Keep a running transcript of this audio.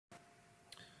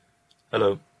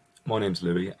Hello, my name's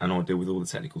Louis and I deal with all the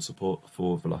technical support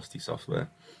for Velocity software.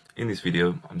 In this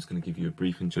video I'm just going to give you a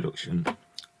brief introduction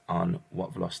on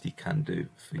what Velocity can do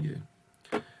for you.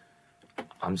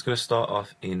 I'm just going to start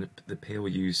off in the peer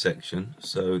use section.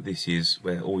 So this is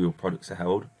where all your products are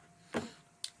held.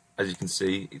 As you can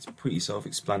see, it's pretty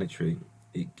self-explanatory.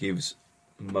 It gives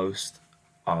most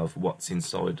of what's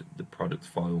inside the product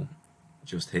file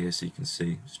just here, so you can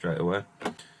see straight away.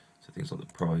 So things like the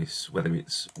price, whether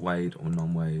it's weighed or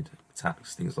non-weighed,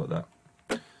 tax, things like that.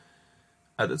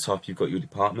 At the top you've got your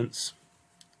departments.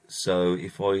 So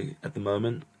if at the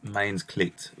moment, main's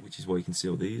clicked, which is why you can see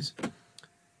all these.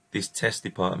 This test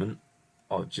department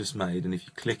I've just made, and if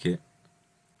you click it,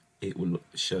 it will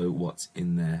show what's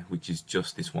in there, which is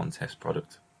just this one test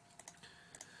product.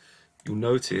 You'll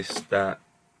notice that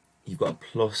you've got a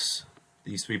plus,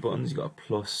 these three buttons, you've got a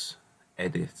plus,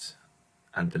 edit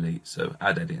and delete. So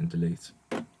add, edit and delete,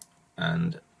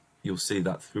 and you'll see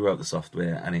that throughout the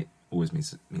software, and it always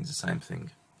means the same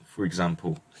thing. For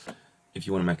example, if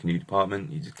you want to make a new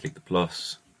department, you just click the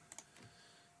plus,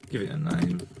 give it a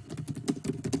name,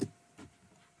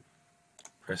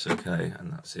 press OK,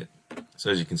 and that's it.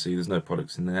 So as you can see, there's no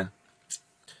products in there.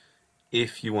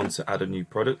 If you want to add a new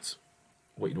product,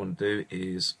 what you want to do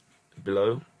is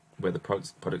below where the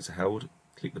products are held,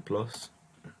 click the plus,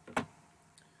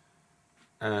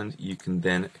 and you can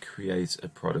then create a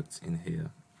product in here.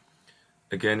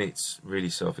 Again, it's really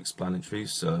self-explanatory,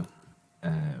 so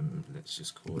let's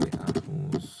just call it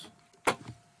apples.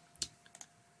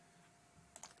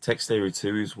 Text area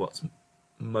 2 is what's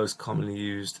most commonly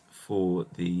used for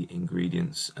the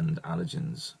ingredients and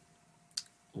allergens.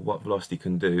 What Velocity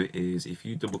can do is, if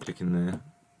you double click in there,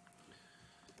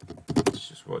 let's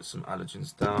just write some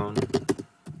allergens down.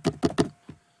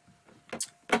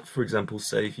 For example,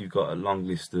 say if you've got a long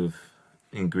list of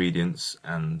ingredients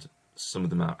and some of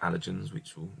them are allergens,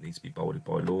 which will need to be bolded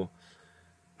by law.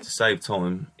 To save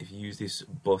time, if you use this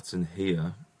button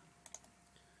here,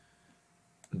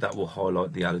 that will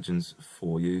highlight the allergens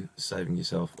for you, saving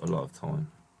yourself a lot of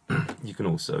time. You can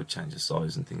also change the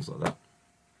size and things like that.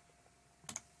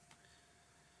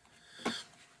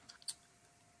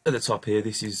 At the top here,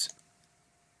 this is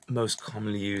most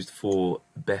commonly used for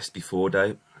best before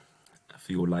date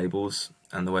for your labels,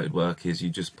 and the way it would work is you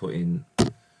just put in,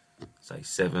 say,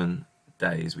 7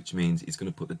 days, which means it's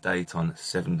going to put the date on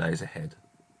 7 days ahead.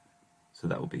 So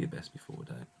that will be your best before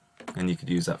date, and you could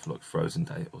use that for like frozen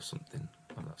date or something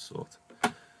of that sort.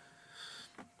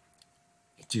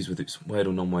 You choose whether it's weighed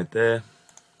or non-weighed there.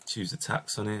 Choose the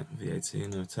tax on it, VAT,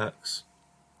 no tax.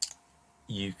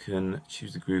 You can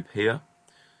choose the group here.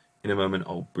 In a moment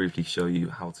I'll briefly show you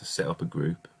how to set up a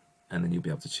group, and then you'll be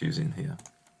able to choose in here.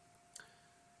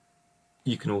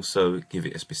 You can also give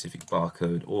it a specific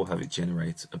barcode or have it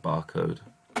generate a barcode.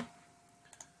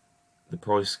 The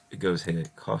price, it goes here,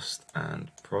 cost and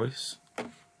price.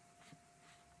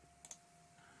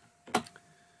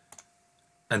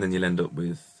 And then you'll end up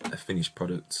with a finished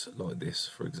product like this.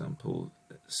 For example,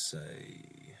 let's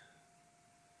say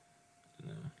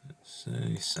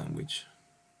sandwich.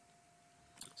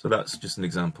 So that's just an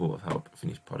example of how a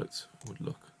finished product would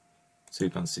look.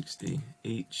 £2.60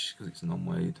 each because it's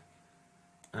non-weighed.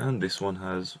 And this one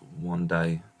has 1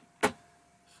 day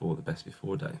for the best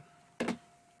before day.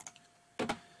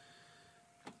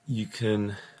 You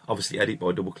can obviously edit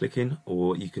by double clicking,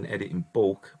 or you can edit in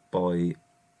bulk by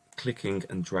clicking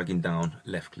and dragging down,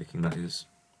 left clicking that is,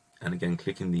 and again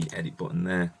clicking the edit button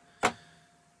there.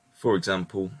 For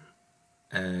example,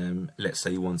 let's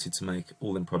say you wanted to make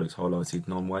all them products highlighted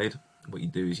non-weighed. What you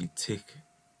do is you tick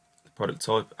the product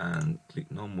type and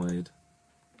click non-weighed,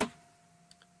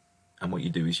 and what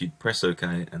you do is you press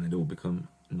OK and it all become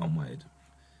non-weighed.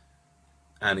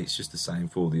 And it's just the same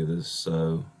for all the others.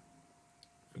 So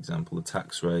for example, the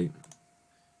tax rate,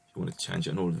 if you wanted to change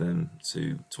it on all of them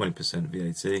to 20%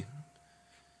 VAT,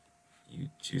 you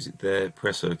choose it there,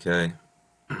 press OK,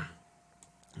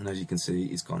 and as you can see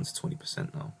it's gone to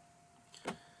 20% now.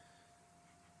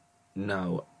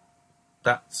 Now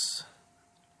that's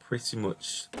pretty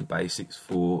much the basics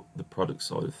for the product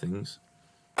side of things.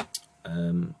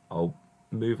 I'll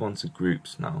move on to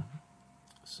groups now.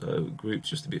 So groups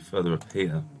just a bit further up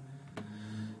here.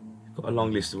 Got a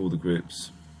long list of all the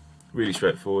groups. Really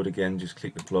straightforward. Again, just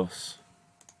click the plus,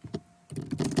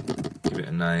 give it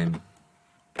a name,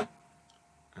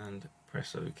 and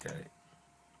press OK.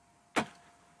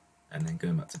 And then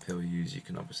going back to peer use, you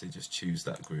can obviously just choose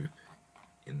that group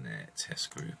in there,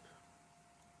 test group.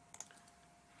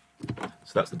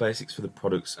 So that's the basics for the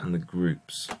products and the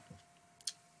groups.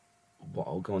 What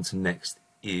I'll go on to next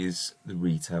is the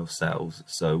retail sales.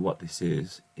 So what this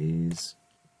is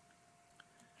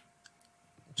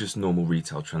just normal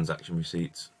retail transaction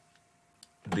receipts.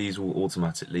 These will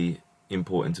automatically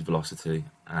import into Velocity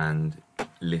and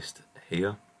list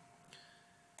here.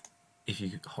 If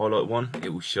you highlight one, it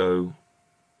will show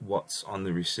what's on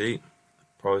the receipt,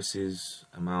 prices,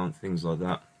 amount, things like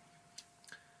that.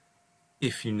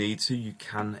 If you need to, you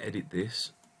can edit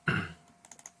this.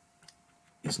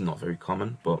 It's not very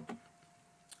common, but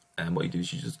what you do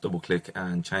is you just double click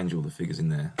and change all the figures in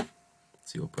there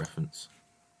to your preference.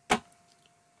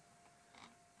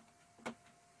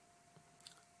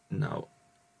 Now,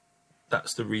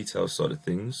 that's the retail side of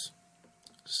things.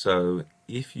 So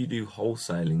if you do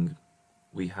wholesaling,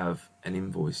 we have an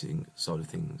invoicing side of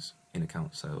things in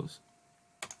account sales.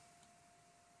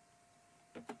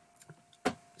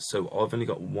 So I've only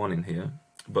got one in here,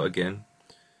 but again,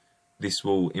 this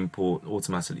will import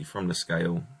automatically from the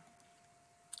scale,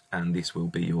 and this will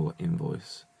be your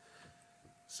invoice.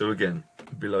 So again,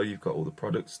 below you've got all the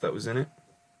products that was in it.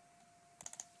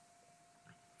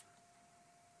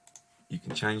 You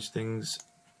can change things.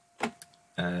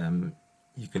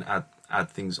 You can add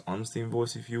things onto the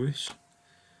invoice if you wish.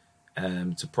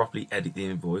 To properly edit the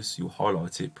invoice, you'll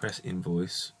highlight it, press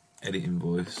invoice, edit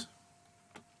invoice,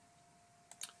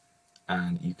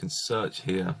 and you can search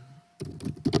here.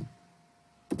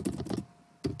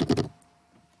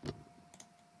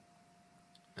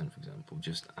 And for example,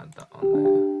 just add that on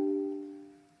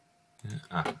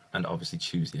there. And obviously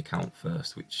choose the account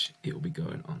first, which it will be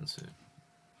going on to.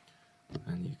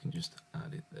 And you can just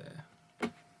add it there.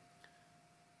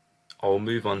 I'll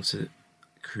move on to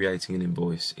creating an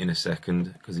invoice in a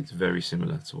second because it's very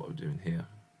similar to what we're doing here.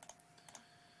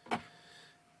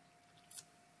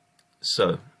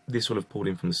 So this will have pulled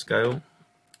in from the scale.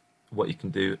 What you can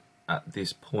do at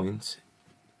this point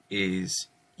is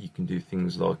you can do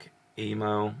things like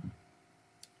email,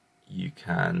 you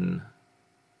can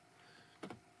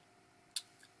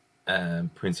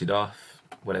print it off,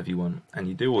 whatever you want, and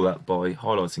you do all that by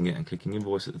highlighting it and clicking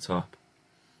invoice at the top,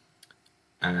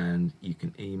 and you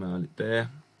can email it there.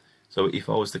 So if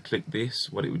I was to click this,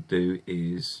 what it would do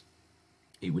is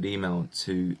it would email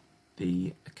to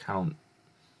the account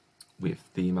with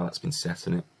the email that's been set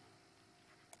in it,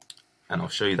 and I'll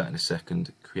show you that in a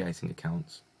second, creating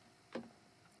accounts.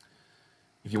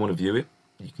 If you want to view it,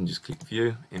 you can just click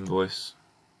view, invoice,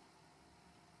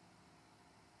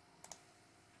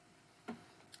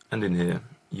 and in here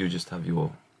you just have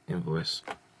your invoice.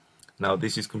 Now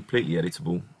this is completely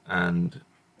editable, and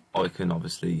I can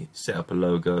obviously set up a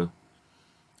logo.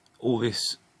 All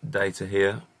this data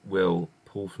here will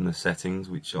pull from the settings,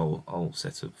 which I'll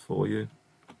set up for you,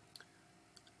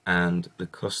 and the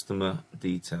customer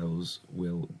details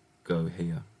will go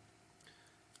here.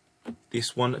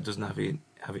 This one doesn't have it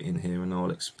in here, and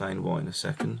I'll explain why in a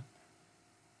second.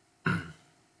 But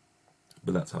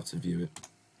that's how to view it.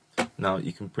 Now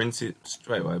you can print it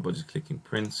straight away by just clicking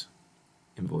print,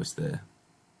 invoice there.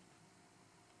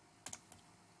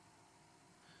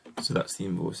 So that's the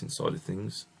invoice inside of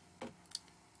things.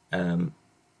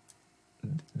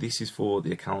 This is for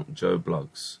the account Joe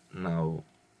Blogs. Now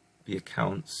the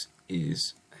accounts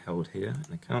is held here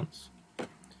in accounts.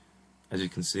 As you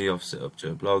can see, I've set up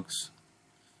Joe Blogs,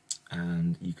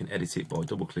 and you can edit it by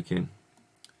double clicking.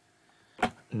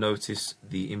 Notice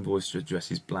the invoice address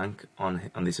is blank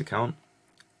on this account,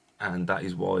 and that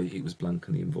is why it was blank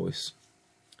on the invoice.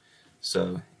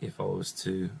 So if I was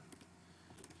to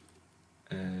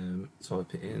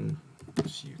type it in,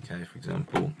 UK for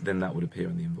example, then that would appear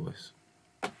on the invoice.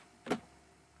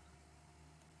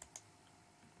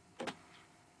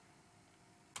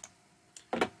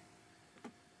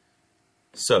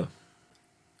 So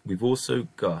we've also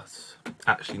got,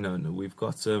 actually no, we've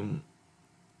got to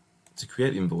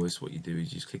create the invoice. What you do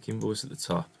is you just click invoice at the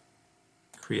top,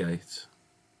 create,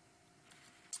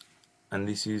 and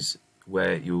this is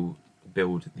where you'll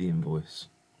build the invoice.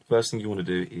 First thing you want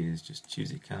to do is just choose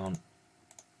the account,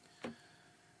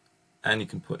 and you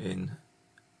can put in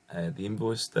the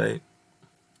invoice date,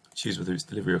 choose whether it's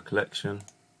delivery or collection,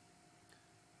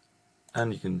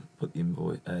 and you can put the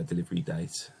invoice delivery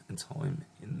date and time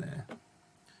in there.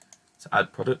 To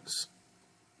add products,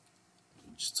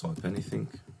 just type anything,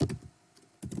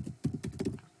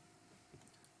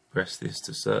 press this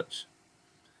to search,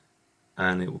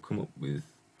 and it will come up with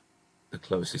the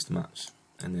closest match.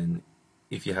 And then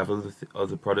if you have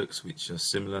other products which are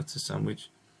similar to sandwich,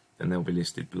 then they'll be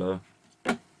listed below.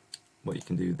 What you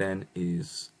can do then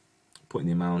is put in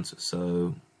the amount,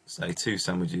 so say 2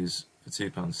 sandwiches for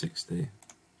 £2.60,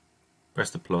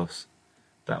 press the plus,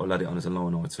 that will add it on as a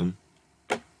line item,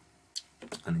 and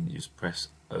then you just press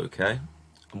OK.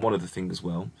 And one other thing as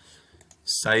well,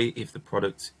 say if the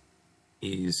product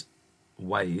is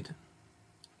weighed,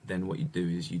 then what you do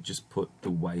is you just put the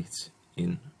weight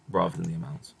in rather than the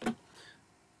amount.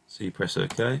 So you press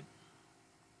OK,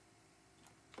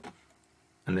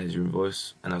 and there's your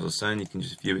invoice. And as I was saying, you can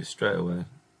just view it straight away,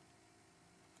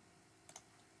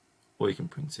 or you can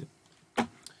print it.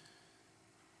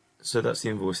 So that's the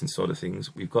invoicing side of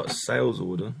things. We've got a sales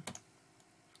order.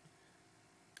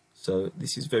 So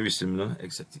this is very similar,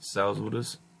 except it's sales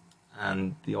orders.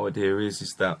 And the idea is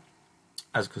that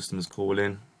as customers call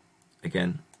in,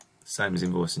 again, same as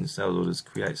invoicing, sales orders,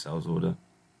 create sales order.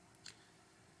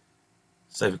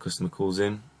 Say if a customer calls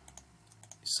in,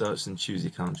 search and choose the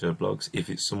account Joe Blogs. If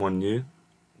it's someone new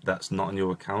that's not on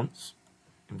your accounts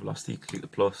in Velocity, click the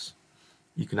plus.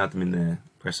 You can add them in there,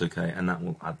 press OK, and that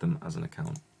will add them as an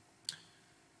account.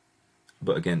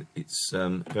 But again, it's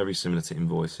very similar to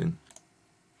invoicing.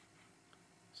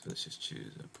 So let's just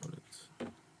choose a product.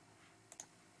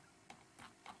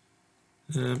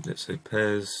 Let's say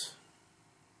pairs.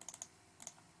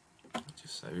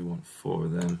 Just say we want 4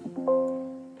 of them.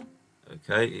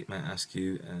 Okay, it may ask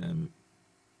you,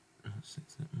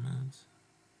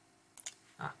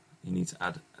 you need to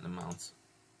add an amount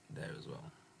there as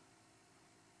well.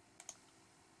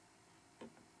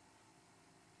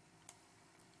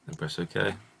 And press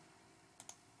OK.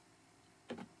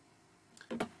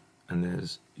 And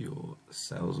there's your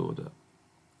sales order.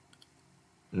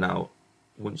 Now,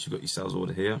 once you've got your sales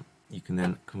order here, you can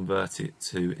then convert it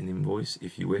to an invoice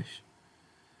if you wish.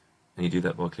 And you do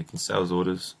that by clicking sales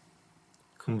orders,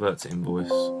 convert to invoice.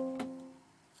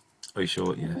 Are you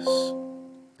sure? Yes.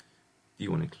 Do you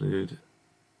want to include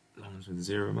lines with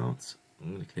 0 amount?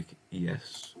 I'm going to click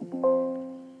yes.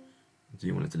 Do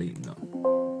you want to delete? No.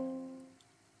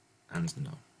 And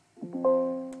no.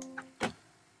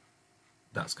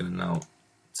 That's going to now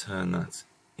turn that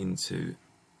into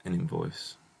an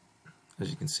invoice, as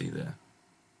you can see there.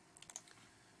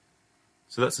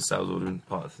 So that's the sales ordering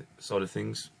part of side of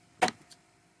things.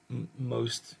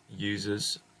 Most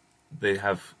users, they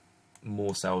have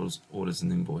more sales orders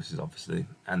than invoices, obviously,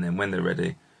 and then when they're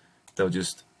ready, they'll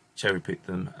just cherry pick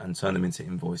them and turn them into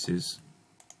invoices,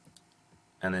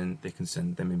 and then they can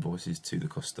send them invoices to the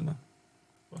customer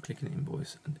by clicking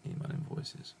invoice and email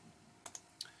invoices.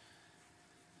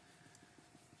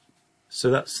 So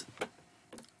that's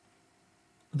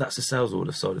the sales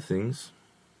order side of things.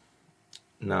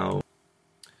 Now,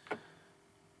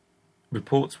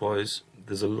 reports wise,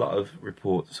 there's a lot of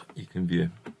reports you can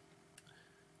view,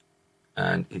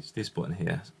 and it's this button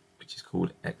here which is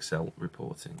called Excel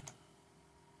reporting.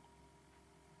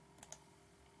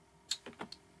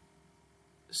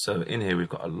 So in here we've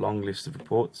got a long list of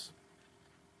reports,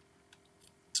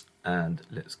 and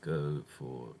let's go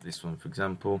for this one for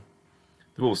example.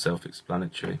 They're all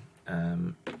self-explanatory,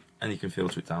 and you can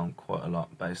filter it down quite a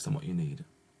lot based on what you need.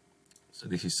 So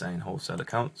this is saying wholesale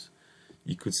accounts.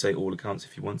 You could say all accounts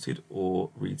if you wanted, or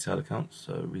retail accounts,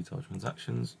 so retail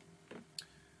transactions.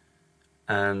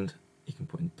 And you can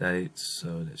put in dates,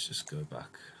 so let's just go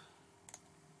back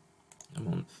a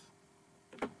month.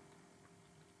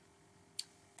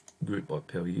 Group by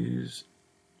PLUs.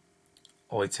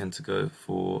 I tend to go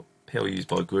for PLUs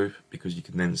by group because you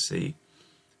can then see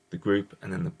the group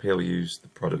and then the PLUs, the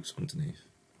products underneath.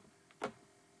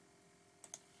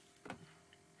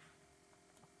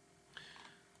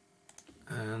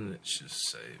 And let's just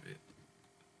save it.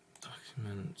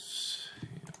 Documents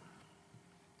here.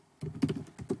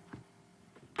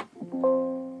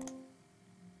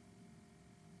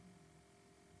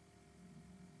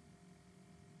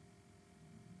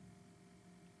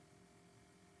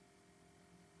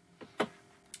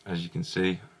 As you can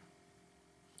see,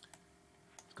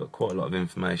 it's got quite a lot of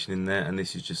information in there, and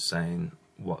this is just saying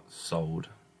what's sold.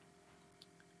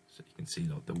 So you can see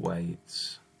like the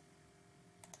weights,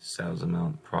 sales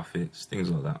amount, profits, things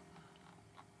like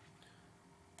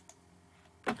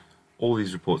that. All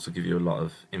these reports will give you a lot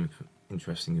of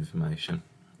interesting information.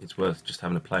 It's worth just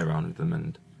having a play around with them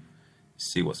and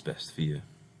see what's best for you.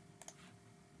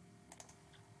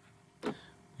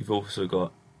 We've also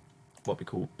got what we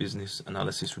call business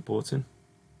analysis reporting.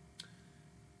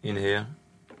 In here,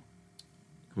 you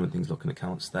can run things like an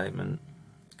account statement,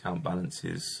 account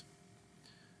balances,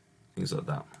 things like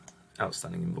that,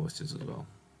 outstanding invoices as well.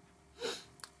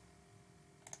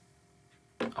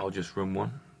 I'll just run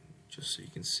one just so you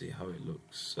can see how it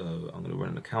looks. So I'm going to run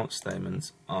an account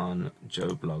statement on Joe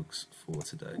Blogs for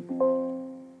today.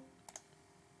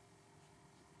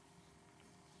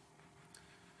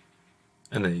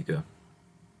 And there you go.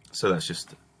 So that's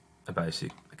just a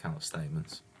basic account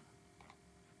statement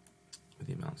with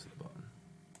the amounts at the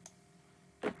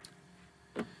bottom.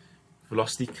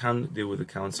 Velocity can deal with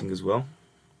accounting as well.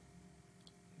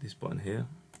 this button here.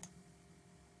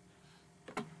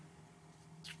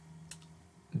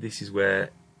 This is where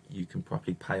you can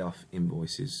properly pay off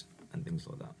invoices and things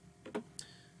like that.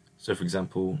 So for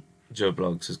example, Joe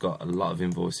Bloggs has got a lot of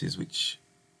invoices which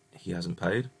he hasn't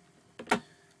paid.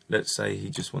 Let's say he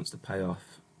just wants to pay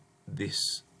off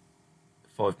this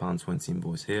 £5.20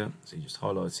 invoice here, so you just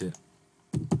highlight it,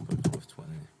 put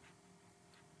 £5.20,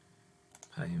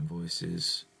 pay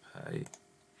invoices, pay.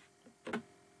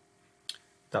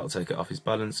 That'll take it off his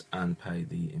balance and pay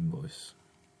the invoice.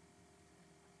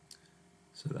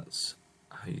 So that's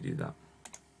how you do that.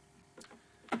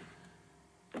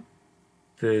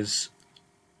 There's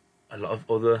a lot of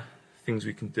other things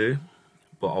we can do,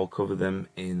 but I'll cover them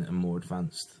in a more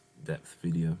advanced depth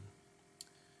video.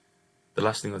 The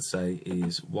last thing I'd say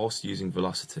is, whilst using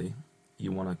velocity,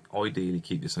 you want to ideally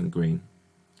keep this on green,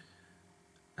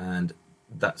 and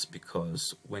that's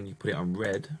because when you put it on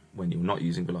red, when you're not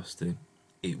using velocity,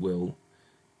 it will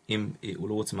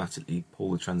automatically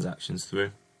pull the transactions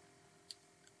through,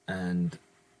 and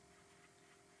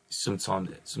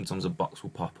sometimes a box will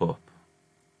pop up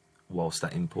whilst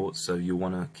that imports, so you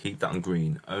want to keep that on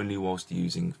green only whilst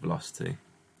using velocity.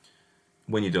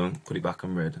 When you're done, put it back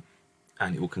on red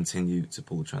and it will continue to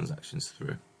pull the transactions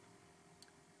through.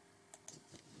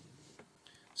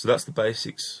 So that's the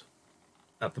basics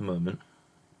at the moment.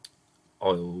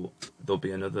 There'll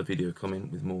be another video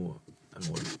coming with a more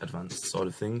advanced side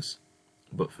of things,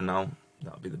 but for now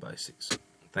that'll be the basics.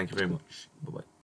 Thank you very much. Bye bye.